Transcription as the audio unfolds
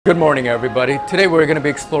Good morning everybody. Today we're going to be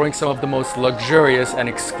exploring some of the most luxurious and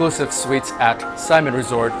exclusive suites at Sayeman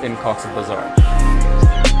Resort in Cox Bazar.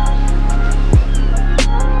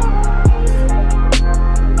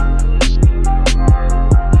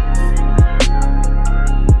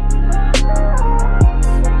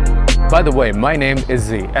 By the way, my name is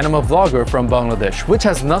Z and I'm a vlogger from Bangladesh, which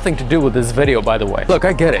has nothing to do with this video, by the way. Look,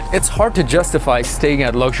 I get it. It's hard to justify staying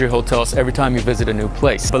at luxury hotels every time you visit a new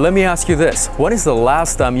place. But let me ask you this. When is the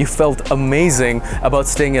last time you felt amazing about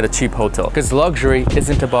staying at a cheap hotel? Because luxury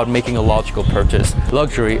isn't about making a logical purchase.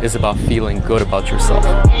 Luxury is about feeling good about yourself.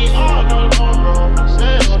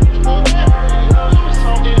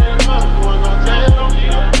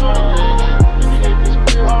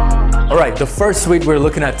 Alright, the first suite we're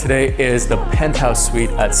looking at today is the Penthouse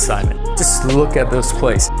Suite at Sayeman. Just look at this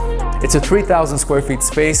place. It's a 3,000 square feet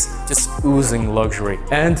space, just oozing luxury.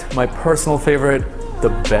 And my personal favorite, the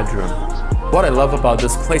bedroom. What I love about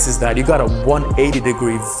this place is that you got a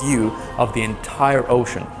 180-degree view of the entire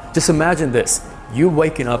ocean. Just imagine this, you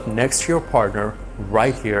waking up next to your partner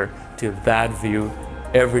right here to that view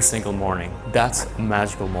every single morning. That's a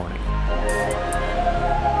magical morning.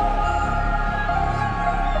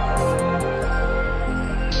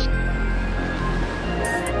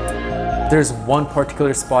 There's one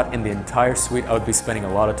particular spot in the entire suite I would be spending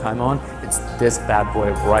a lot of time on. It's this bad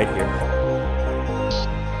boy right here.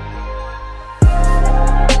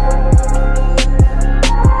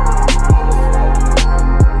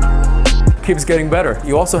 Keeps getting better.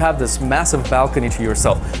 You also have this massive balcony to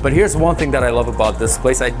yourself. But here's one thing that I love about this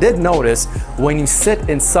place. I did notice when you sit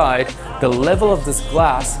inside, the level of this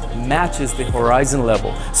glass matches the horizon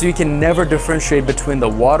level. So you can never differentiate between the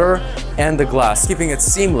water and the glass, keeping it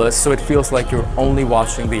seamless so it feels like you're only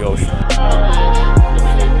watching the ocean.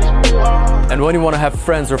 And when you want to have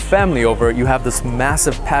friends or family over, you have this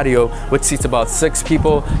massive patio which seats about 6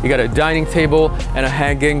 people. You got a dining table and a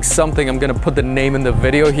hanging something. I'm gonna put the name in the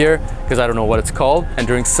video here because I don't know what it's called. And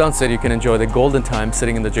during sunset, you can enjoy the golden time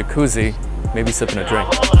sitting in the jacuzzi, maybe sipping a drink.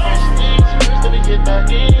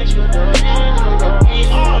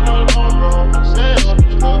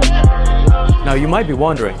 Now you might be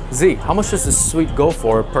wondering, Z, how much does this suite go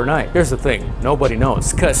for per night? Here's the thing, nobody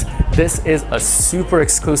knows, because this is a super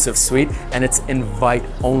exclusive suite and it's invite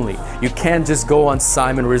only. You can't just go on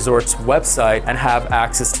Sayeman Resort's website and have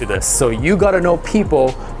access to this. So you gotta know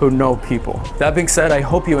people who know people. That being said, I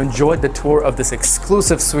hope you enjoyed the tour of this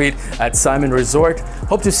exclusive suite at Sayeman Resort.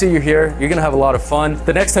 Hope to see you here. You're gonna have a lot of fun.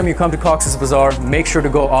 The next time you come to Cox Bazar, make sure to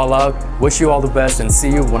go all out. Wish you all the best and see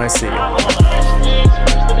you when I see you.